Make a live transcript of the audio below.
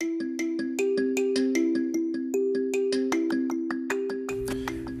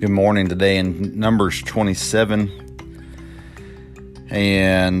Good morning. Today in Numbers 27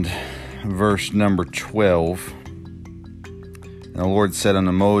 and verse number 12. And the Lord said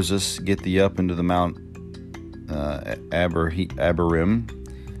unto Moses, Get thee up into the mount Abarim,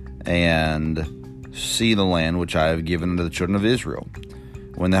 and see the land which I have given unto the children of Israel.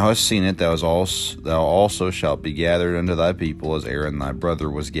 When thou hast seen it, thou also shalt be gathered unto thy people, as Aaron thy brother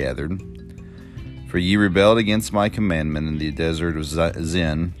was gathered. For ye rebelled against my commandment in the desert of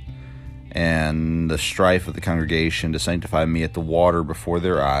Zin, and the strife of the congregation, to sanctify me at the water before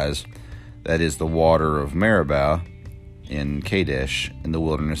their eyes, that is the water of Meribah in Kadesh, in the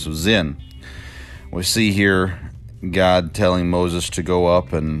wilderness of Zin. We see here God telling Moses to go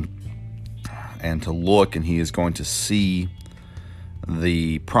up and to look, and he is going to see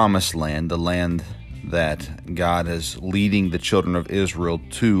the promised land, the land that God is leading the children of Israel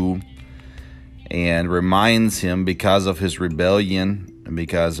to, and reminds him, because of his rebellion and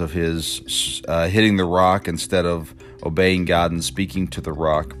because of his hitting the rock instead of obeying God and speaking to the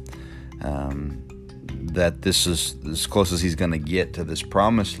rock, that this is as close as he's going to get to this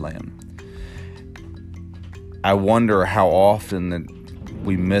promised land. I wonder how often that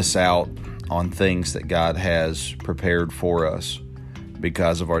we miss out on things that God has prepared for us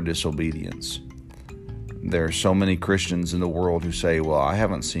because of our disobedience. There are so many Christians in the world who say, well, I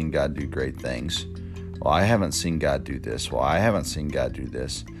haven't seen God do great things. Well, I haven't seen God do this. Well, I haven't seen God do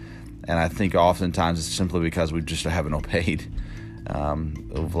this. And I think oftentimes it's simply because we just haven't obeyed.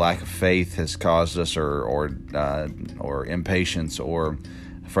 Lack of faith has caused us, or impatience, or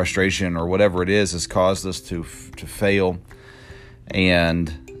frustration, or whatever it is, has caused us to fail.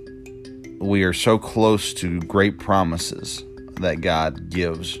 And we are so close to great promises that God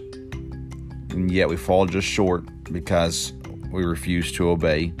gives, and yet we fall just short because we refuse to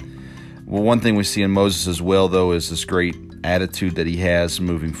obey. Well, one thing we see in Moses as well, though, is this great attitude that he has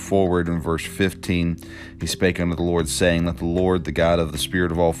moving forward. In verse 15, he spake unto the Lord, saying, Let the Lord, the God of the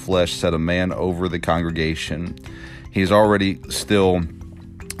spirit of all flesh, set a man over the congregation. He is already still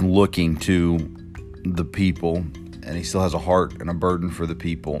looking to the people, and he still has a heart and a burden for the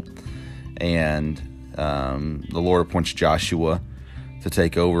people. And the Lord appoints Joshua to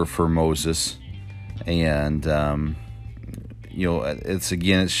take over for Moses. And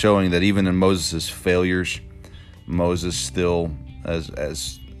it's showing that even in Moses' failures, Moses still,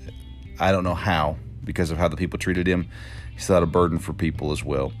 as I don't know how, because of how the people treated him, he still had a burden for people as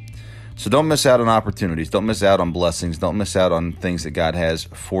well. So don't miss out on opportunities. Don't miss out on blessings. Don't miss out on things that God has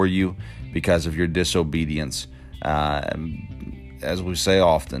for you because of your disobedience. As we say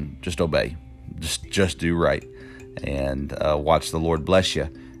often, just obey. Just do right. And watch the Lord bless you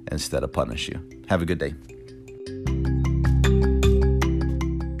instead of punish you. Have a good day.